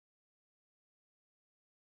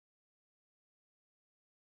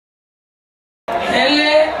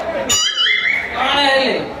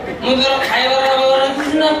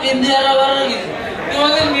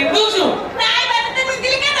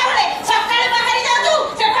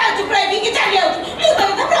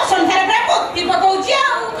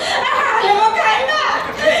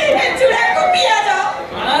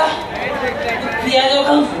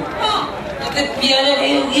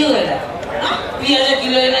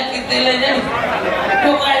कितने ले जानी तो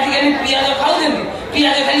आजकल पियाज खाउछन्ती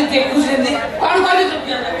पियाज खाली देखुछन्ती कोन कोन तो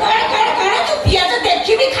कोन तो पियाज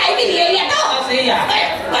देखि भी खाइ भी लिए या तो सही है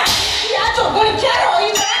पियाज गोल क्या रोई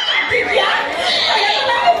ना काटी दिया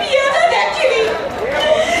मैं पियाज देखि भी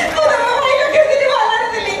तो भाई का कैसे वाला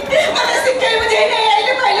दिली मैंने सिक्के मुझे नहीं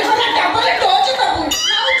आइले पहले को डबल डोज तबु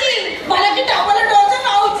नाउची वाला की डबल डोज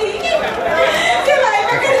नाउची के भाई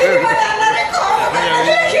का कैसे बताना रे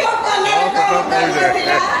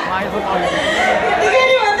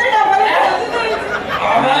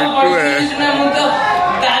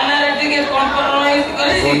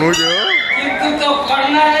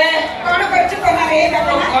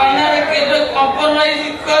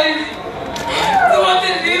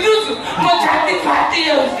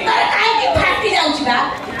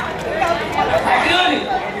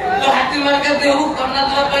हाथी मार के देहू करना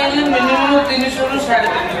तो पहले मिनिमम 300 ରୁ 350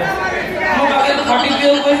 मो बाके तो खटी पे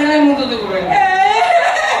पैसा नहीं मु तो देखो भाई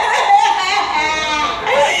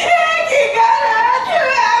की करा तू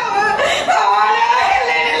ओला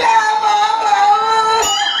लेला बाबा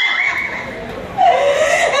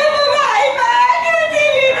ए भाई भाई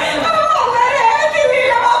दिली ओला रे दिली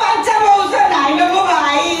ना बच्चा मौसा नहीं ना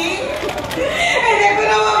भाई ए देखो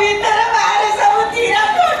ना वो भीतर बाहर सब तीरा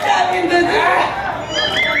टोटा बिंदु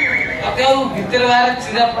तो भीतर बाहर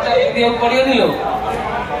चिरा पटा दियो पड़ियो नी लो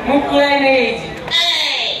मु कुलाई नहीं आइची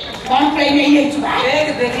कौन कुलाई नहीं आइची भाई देख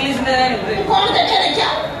देखलिस ना कौन देखा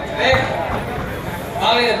देख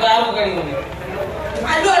आवे बाबू गाड़ी में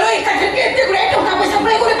आलो आलो इकट्ठे केते गुडे टोका पैसा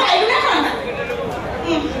पड़े कोई पाइबी ना कोन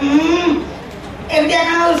एवडिया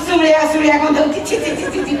का सुलिया कोन दउ छि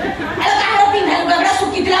अरे कारो पिंधाल गगड़ा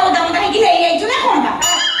सुकी दिला ओदा मत की नहीं आइछु ना कोन बा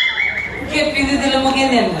के पिंदी दिले मो के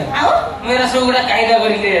देन आओ मेरा सोगड़ा कायदा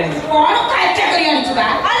करी ले कोन कायदा करी आनिछु बा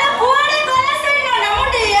अरे कोने कोने से ना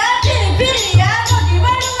मुंडिया फिरिया मोटी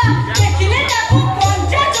बनुआ देखिले ताकू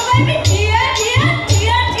पंचा जगह भी दिया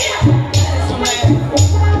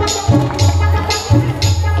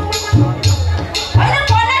अरे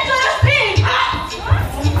कोने चोरस्ती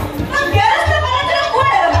हम गैस से बना तेरा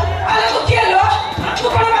कोने अरे तू क्या लो तू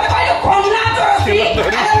कोने मत भाई कोन ना चोरस्ती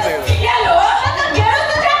क्या लो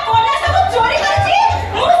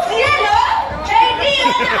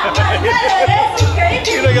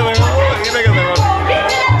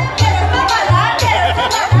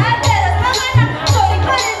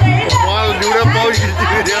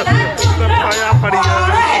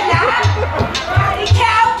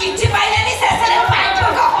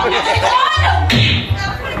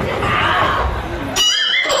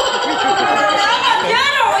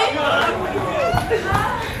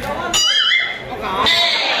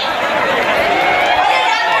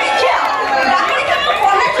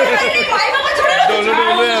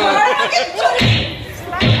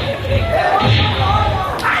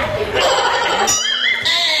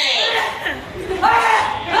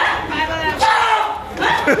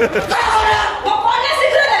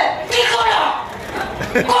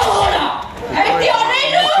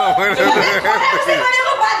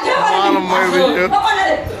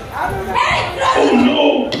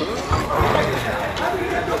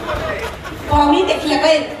कमी देखिए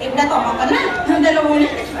कोई एबडा तो हम करना हम देलो बोली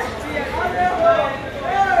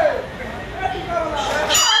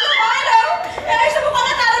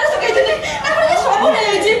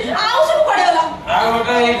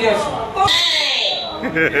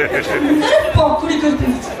पकड़ी करते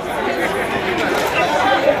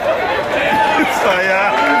saya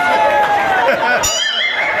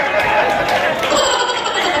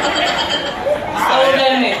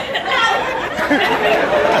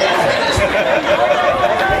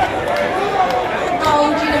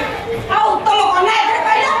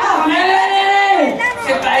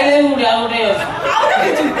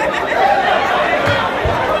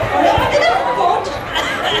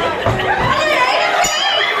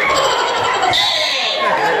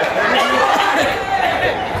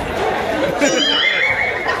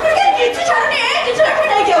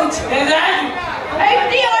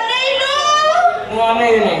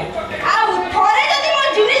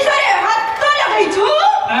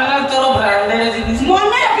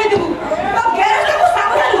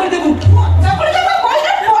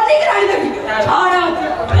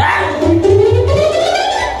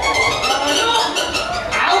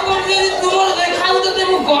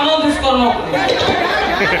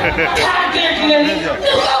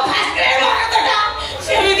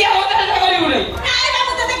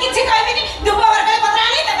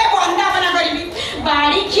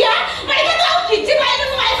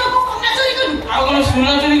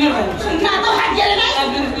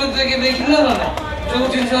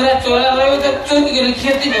चोरा रहे तो चोरी के लिए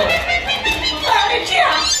खेती करो अरे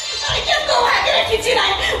क्या तो भागे किसी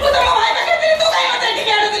नहीं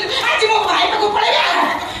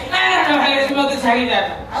नहीं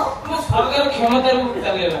जाता मो सरकार क्षमता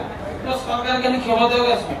चलेगा तो सरकार के क्षमता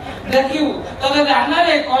देखियो तबे जाना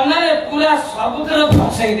रे कोना रे पूरा सबुतर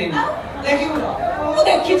फसाई देबी देखियो मु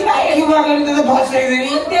देखि छी भाई की बात करी तो फसाई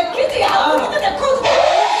देबी देखि छी आ तो देखो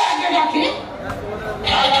आगे देखि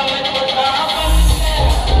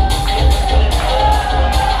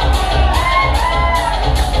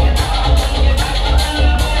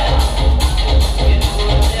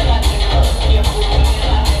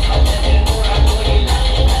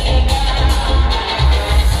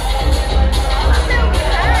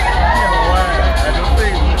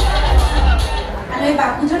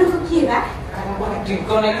बापू जन को किए बा ठीक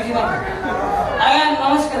को नहीं किसी ना आया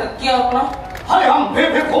नमस्कार क्या अपना अरे हम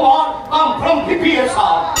बेबे कुमार हम फ्रॉम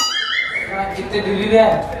पीपीएसआर जितने दिल्ली रे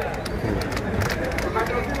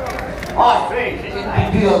आज friend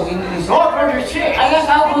video English not very she आया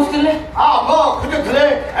साहब मुश्किल है मो खुद थले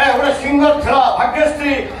ए सिंगर थला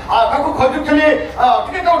भाग्यश्री काकू खोजु थले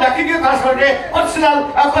टिके तो डाकी दियो तास रे पर्सनल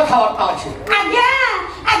कथा वार्ता अछि आज्ञा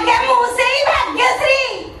आज्ञा मुसे ही Bhagyashree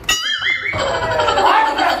What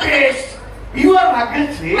the case? You are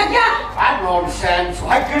Bhagyashree? Agya. What nonsense.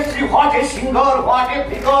 Bhagyashree, what a singer, what a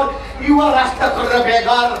figure. You are Rasta Kurra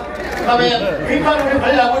beggar. Tame figure me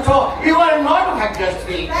bhai lagu cho. You are not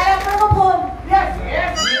Bhagyashree. Sir, apna ko phone. Yes.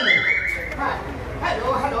 Hello.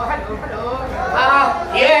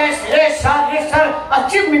 Yes, sir.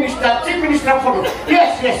 Chief Minister phone.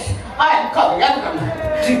 Yes. I am coming.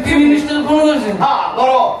 Chief Minister phone करছে more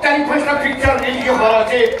 4-5टा picture release हो रहा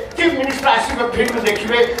है chief minister आसीबे film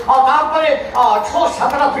देखिबे और तापरे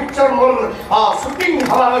 6-7टा picture मोर shooting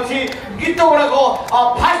हवार अछि गीत गुडा को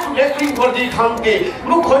fast recording कर दी खानके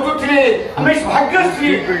मु खोजुथिले miss Bhagyashree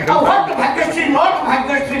what Bhagyashree not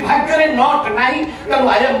Bhagyashree भाग्यरे not नाही तो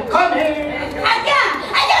आई एम कमिंग आज्ञा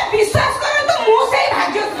विश्वास करो तो मु से ही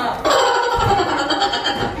भाग्यश्री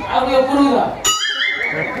अब ये पुरुगा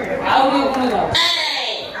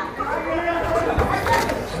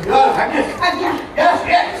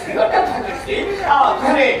Yes, you are Bhagyashree.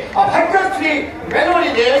 Bhagyashree,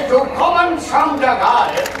 melody de jo common song jaga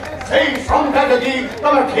hai. Sei song ka jodi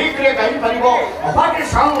tome thik re gai paribo. What is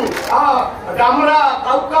song? Ramra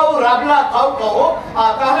kau rabla kau.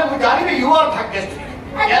 Tahale mu janibe you are Bhagyashree.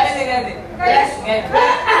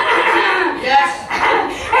 Yes.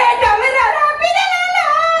 Hey, Tamira, rapide lalo.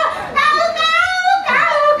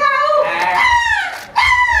 Kau.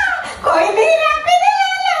 कोई भी rapide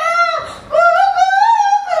lalo.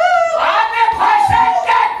 Aane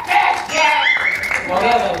phasate.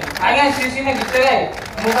 आगे CC ने गीत गाए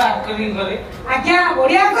मुका करिंग करे आज्ञा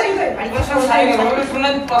बढ़िया करी कर बस साइड रोड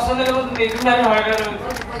सुनन पसंद ले तो देखि मारे हड़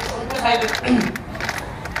साइड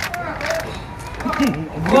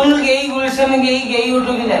गुलशन गई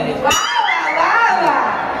उठो की लाली वाह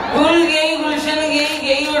गुलशन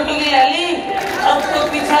गई उठो की लाली अब तो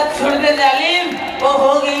पीछा छोड़ दे जालिम वो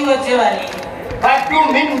हो गई बच्चे वाली What you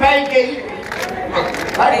mean by gay?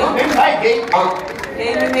 What you mean by gay?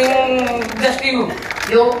 Just you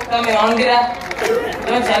तमे ऑनगिरा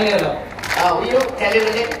तमे चले लो You tell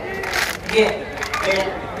me ये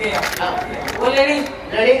वो लेडी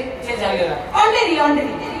ready? से चले लो ऑनरी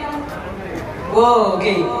वो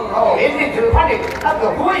गई Oh, is it funny?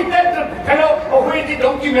 Who is that fellow? Or who is the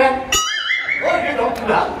donkey man? Oh, the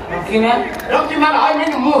donkey man. Donkey man, I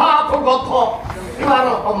mean Muha Gotho. You are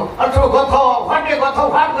also Gotho. What do Gotho?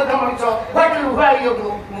 What the Manso? What do you do?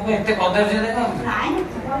 मुझे इतने कदर से देखा नाम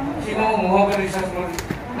कि मैं मुंह पे रिसर्च कर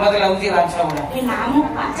मत लाऊंगी अच्छा बना ये नाम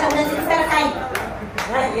अच्छा बड़ा जिसका काई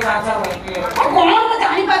ये अच्छा बना कौन मैं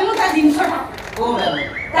जानी पालू ता दिन सोटा वो ना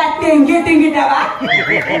ता टेंगे डावा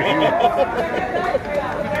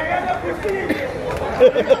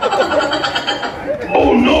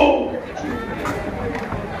Oh no!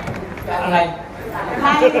 नहीं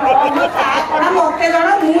मारे तो ता कोना मोटे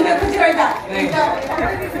जणो मुंह देखुची रहता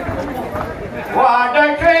What a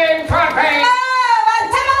train for pain!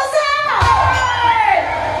 वाचा मौसा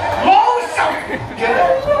Mosa!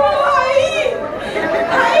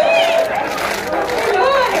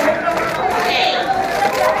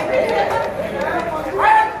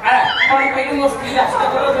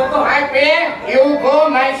 I pay, you go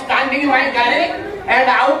my standing my carriage and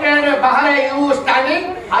out and bahar you standing,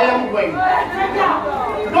 I am going.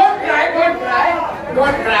 Don't try.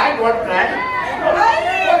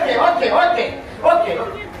 Okay.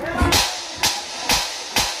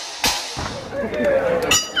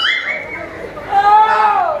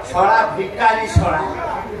 Sola bhikari sola.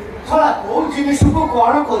 Sola କୋଉ ଜିନିଷକୁ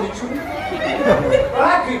କଣ କରିଛୁ?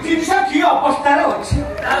 sola କି ଜିନିଷ କି ଅବସ୍ଥାରେ ଅଛି?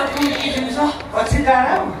 तार तू की जिनिस ଅଛି ତାର?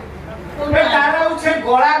 ଏ ତାର ସେ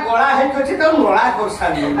ଗଳା ହେଇକି ଅଛି ତ ନଳା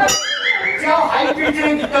କରିସାରିଲି। ସେ ହାଇ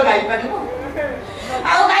ପିଚରେ ଗୀତ ଗାଇପାରିବ?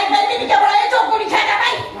 ଆଉ ଗାଇ ପାରିବିନି କେବଳ ଏ ଚକୁଡି ଖାଇବା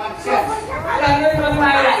ପାଇଁ।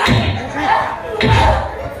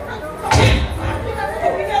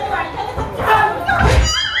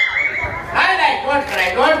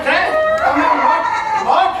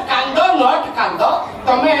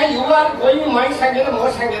 तमे यू आर गोइंग माय संगे मो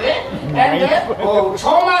संगे एंड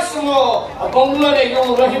 6 मास मो बंगलो रे यो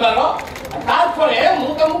रहिबार तारपरे मु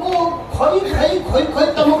तुमको खोई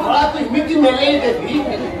तुम गला को इमिति मेले देबी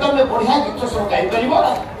तमे बढ़िया गीत सब गाई परिबो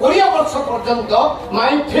 20 वर्ष पर्यंत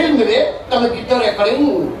माय फिल्म रे तमे गीत रेकॉर्डिंग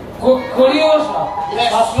 20 वर्ष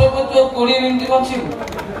ससुर को तो 20 मिनिट बची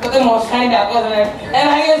तते मसाणी डाक दे ए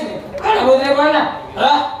भाई अछि बोले कोन ना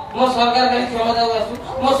रा मो सरकार खाली क्षमता आसु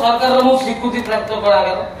मो सरकार रो मो स्वीकृति प्राप्त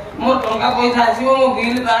करागर मो टंका पैसा आसीबो मो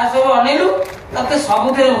बिल पास हो अनेलु तते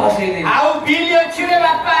सबुते भसई दे आउ बिल अछि रे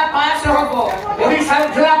बापा पास होबो ओडिसा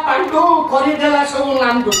थला पांडु करि देला सब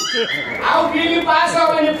नांडु आउ बिल पास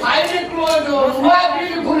होबे फाइल क्लोज हुआ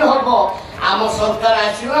बिल भूल होबो आम सरकार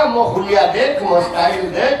आसीला मो हुलिया देख मो स्टाइल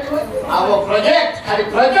देख आम प्रोजेक्ट खाली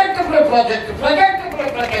प्रोजेक्ट पर प्रोजेक्ट प्रोजेक्ट पर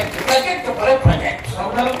प्रोजेक्ट प्रोजेक्ट पर प्रोजेक्ट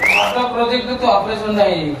सबटा बड़ा प्रोजेक्ट तो ऑपरेशन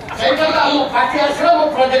नाही सेटा आम पार्टी आसीला मो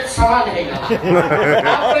प्रोजेक्ट समान हे गला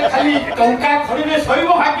आपरे खाली टंका खरीदे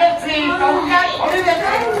सइबो भाग्यश्री टंका खरीदे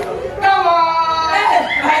कम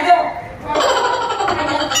भाई दो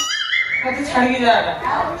मत छाड़ के जा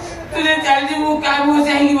तुझे चल जी वो काम हो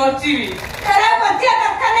जाएंगी बच्ची भी तेरा बच्चा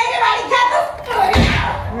दरकार नहीं के बाड़ी खा तो